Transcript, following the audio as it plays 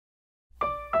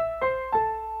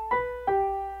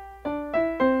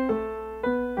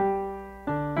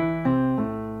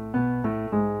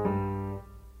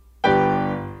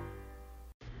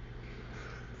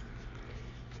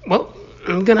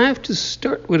I'm gonna have to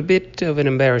start with a bit of an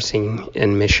embarrassing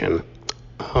admission.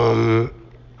 Um,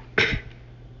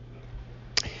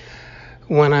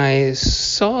 when I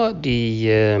saw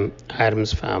the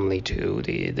Addams Family 2,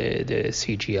 the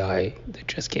CGI that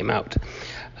just came out,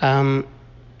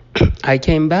 I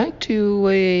came back to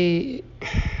a.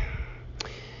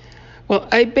 Well,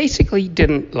 I basically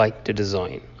didn't like the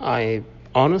design. I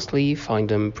honestly find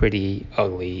them pretty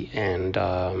ugly and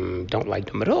don't like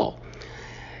them at all.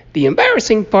 The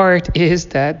embarrassing part is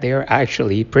that they're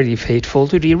actually pretty faithful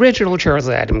to the original Charles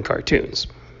Addams cartoons.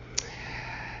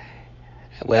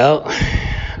 Well,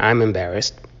 I'm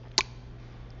embarrassed.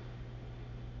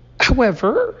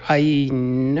 However, I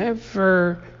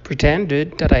never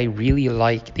pretended that I really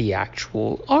like the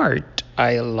actual art.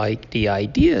 I like the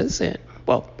ideas and,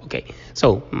 well, okay,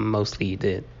 so mostly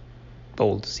the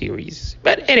old series.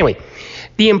 But anyway,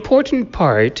 the important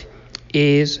part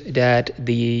is that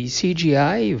the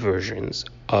CGI versions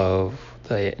of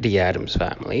the Addams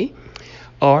Family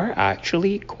are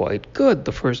actually quite good.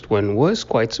 The first one was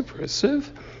quite subversive,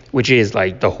 which is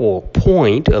like the whole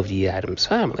point of the Addams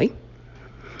Family.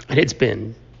 And it's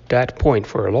been that point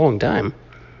for a long time.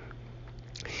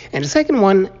 And the second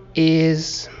one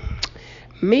is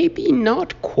maybe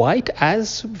not quite as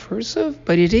subversive,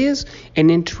 but it is an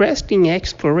interesting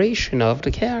exploration of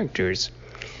the characters.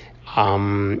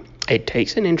 It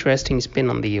takes an interesting spin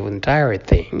on the entire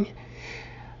thing.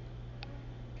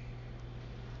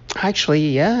 Actually,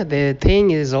 yeah, the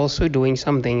thing is also doing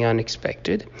something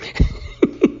unexpected.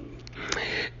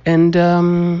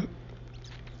 And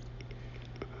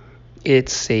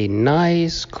it's a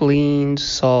nice, clean,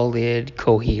 solid,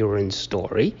 coherent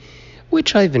story,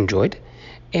 which I've enjoyed.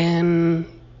 And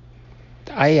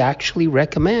I actually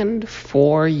recommend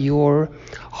for your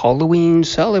Halloween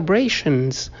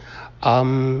celebrations.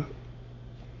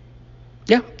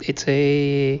 Yeah, it's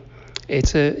a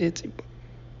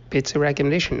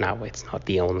recommendation. Now, it's not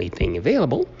the only thing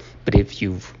available, but if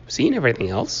you've seen everything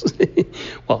else,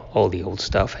 well, all the old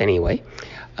stuff anyway,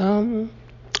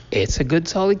 it's a good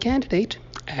solid candidate,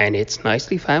 and it's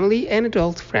nicely family and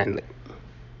adult friendly.